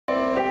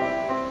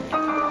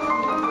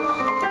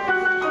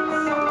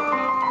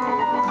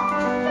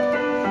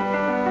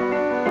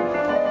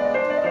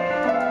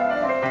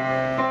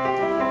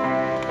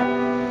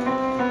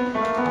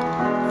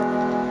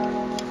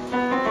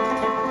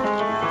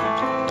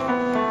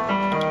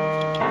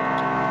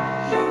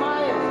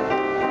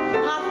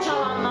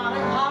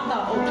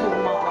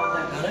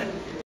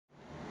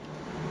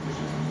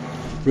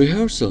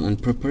Rehearsal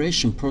and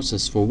preparation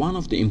process for one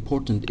of the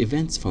important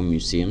events for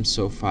museums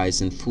so far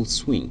is in full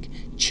swing.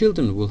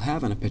 Children will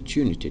have an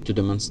opportunity to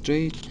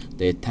demonstrate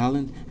their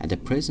talent at the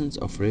presence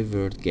of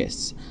revered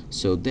guests,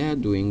 so they are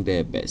doing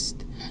their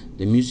best.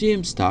 The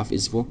museum staff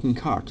is working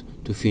hard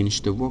to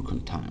finish the work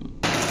on time.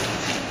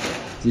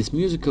 These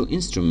musical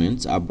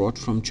instruments are brought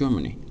from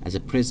Germany as a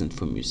present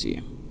for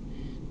museum.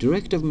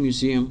 Director of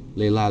museum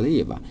Leyla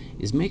Aliyeva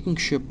is making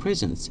sure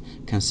presents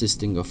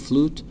consisting of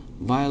flute,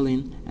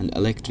 violin and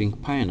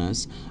electric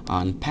pianos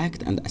are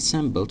unpacked and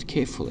assembled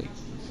carefully.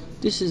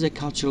 This is a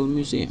cultural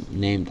museum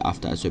named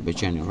after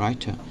Azerbaijani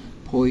writer,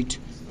 poet,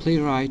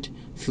 playwright,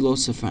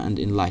 philosopher and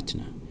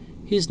enlightener.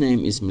 His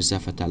name is Mirze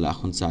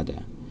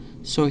Axundzade.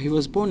 So he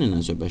was born in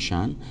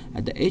Azerbaijan.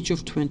 At the age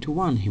of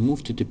 21 he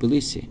moved to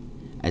Tbilisi,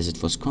 as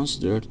it was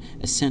considered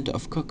a center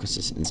of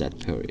Caucasus in that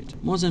period.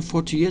 More than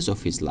 40 years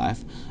of his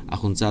life,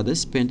 Axundzade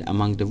spent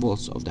among the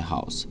walls of the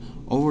house,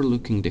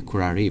 overlooking the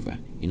Kura River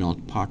in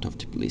old part of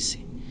Tbilisi.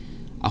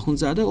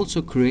 Axundzade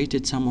also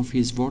created some of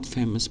his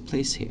world-famous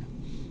plays here.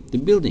 The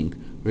building,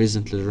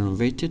 recently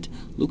renovated,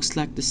 looks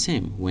like the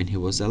same when he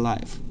was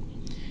alive.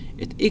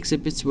 It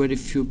exhibits very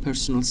few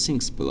personal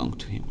things belong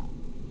to him.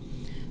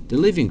 The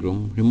living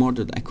room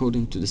remodeled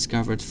according to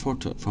discovered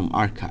photo from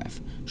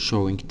archive,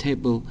 showing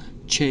table,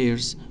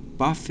 chairs,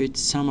 buffet,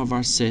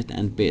 samovar set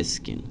and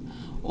bearskin.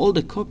 All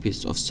the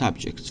copies of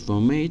subjects were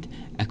made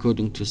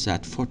according to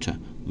that photo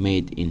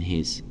made in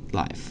his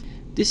life.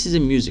 This is a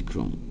music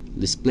room,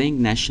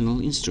 displaying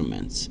national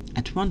instruments.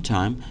 At one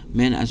time,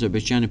 many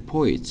Azerbaijani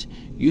poets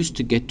used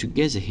to get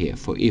together here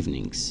for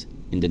evenings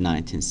in the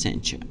 19th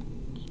century.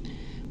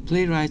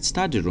 Playwright's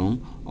study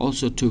room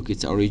also took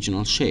its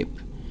original shape.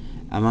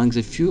 Among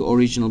the few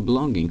original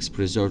belongings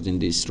preserved in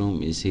this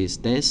room is his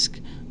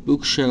desk,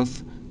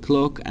 bookshelf,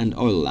 clock and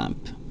oil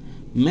lamp.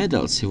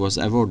 Medals he was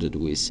awarded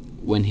with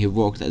when he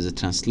worked as a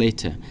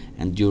translator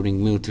and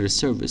during military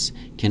service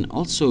can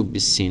also be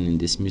seen in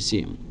this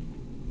museum.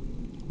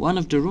 One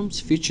of the rooms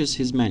features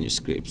his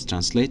manuscripts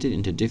translated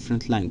into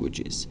different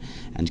languages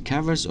and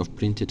covers of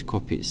printed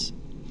copies.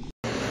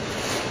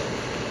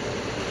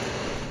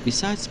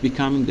 Besides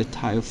becoming the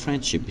tie of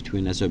friendship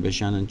between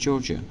Azerbaijan and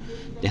Georgia,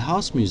 the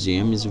House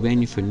Museum is a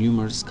venue for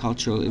numerous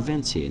cultural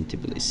events here in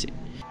Tbilisi.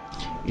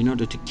 In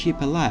order to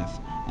keep alive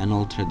an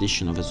old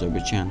tradition of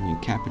Azerbaijan in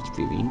carpet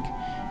weaving,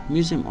 the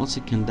museum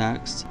also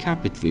conducts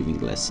carpet weaving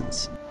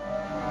lessons.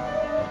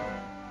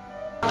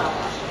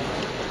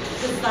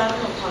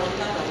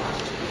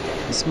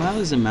 Ismail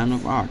is a man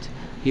of art.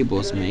 He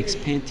both makes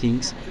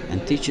paintings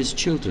and teaches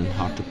children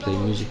how to play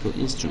musical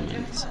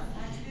instruments.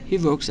 He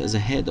works as a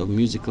head of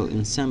musical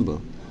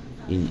ensemble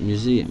in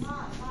museum.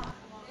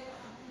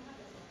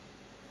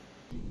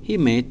 He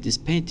made this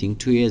painting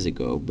 2 years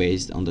ago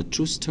based on the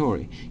true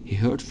story he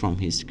heard from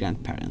his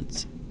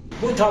grandparents.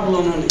 Bu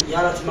tablonun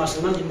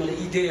yaratmasına deməli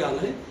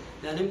ideyanı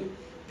mənim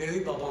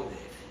böyük babam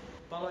verib.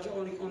 Balaca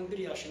 11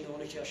 yaşında,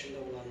 12 yaşında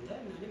olanda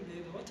mənim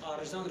böyük baba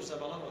Tarızdan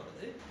Rızabala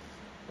vardı.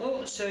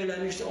 O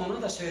söyləmişdi,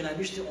 ona da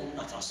söyləmişdi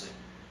onun atası.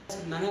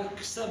 Mənə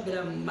qısa bir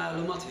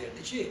məlumat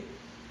verdi ki,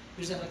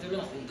 Mirze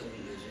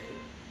M.F.Akhundovun özü.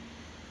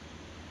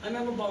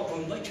 Hemen bu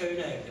balkonda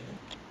köyüne evdi.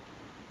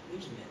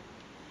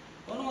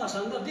 Onun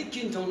aslında bir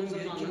kintonun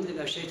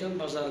zamanında şeytan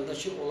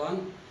pazarındaki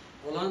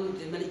olan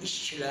deməli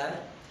işçilər,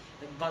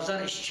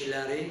 bazar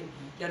işçiləri,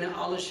 yani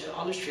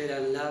alış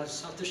verenler,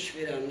 satış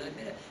verenler,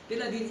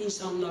 böyle bir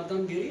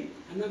insanlardan biri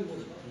hemen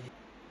budur.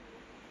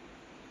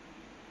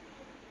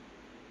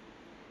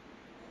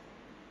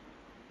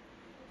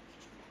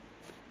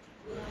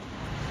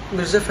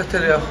 Mirze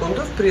Feteli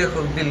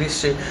приехал в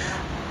Тбилиси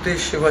в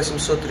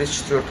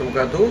 1834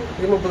 году,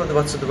 ему было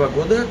 22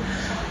 года,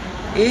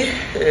 и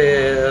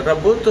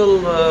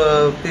работал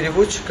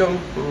переводчиком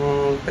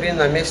при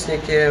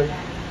наместнике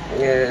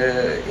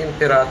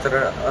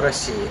императора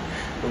России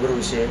в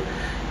Грузии.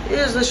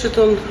 И, значит,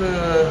 он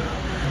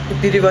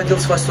переводил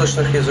с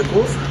восточных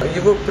языков.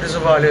 Его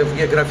призывали в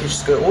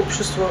географическое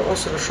общество. Он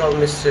совершал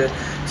вместе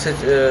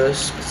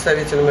с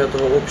представителями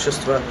этого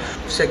общества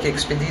всякие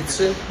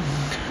экспедиции.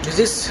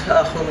 Здесь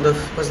Ахундов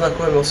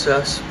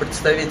познакомился с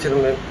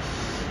представителями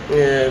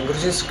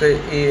грузинской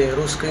и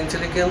русской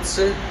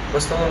интеллигенции. В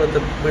основном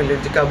это были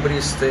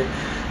декабристы,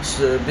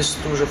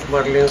 Бестужев,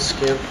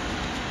 Марлинский,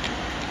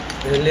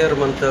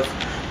 Лермонтов.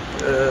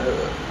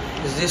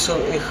 Здесь он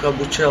их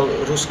обучал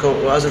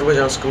русскому,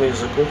 азербайджанскому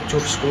языку,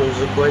 тюркскому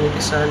языку, они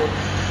писали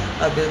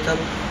об этом.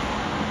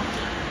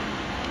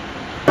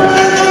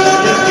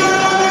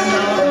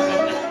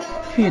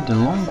 Here the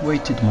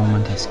long-awaited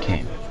moment has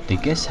came. The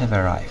guests have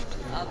arrived.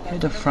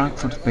 Head of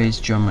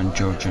Frankfurt-based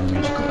German-Georgian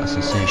Musical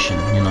Association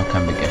Nino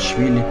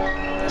Kambegashvili,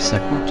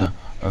 supporter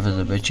of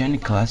Azerbaijani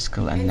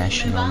classical and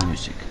national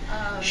music.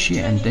 She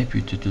and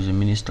Deputy to the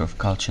Minister of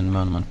Culture and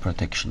Monument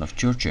Protection of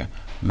Georgia,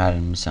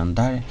 Marin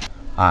Misandari,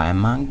 are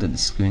among the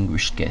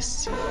distinguished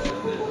guests.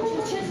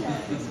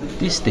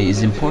 This day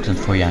is important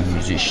for young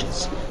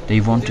musicians.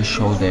 They want to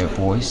show their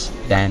voice,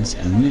 dance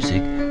and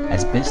music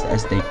as best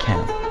as they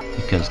can,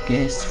 because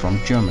guests from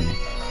Germany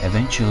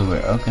eventually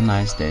will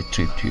organize their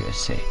trip to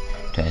USA.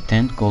 to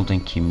attend Golden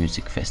Key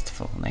Music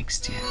Festival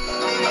next year.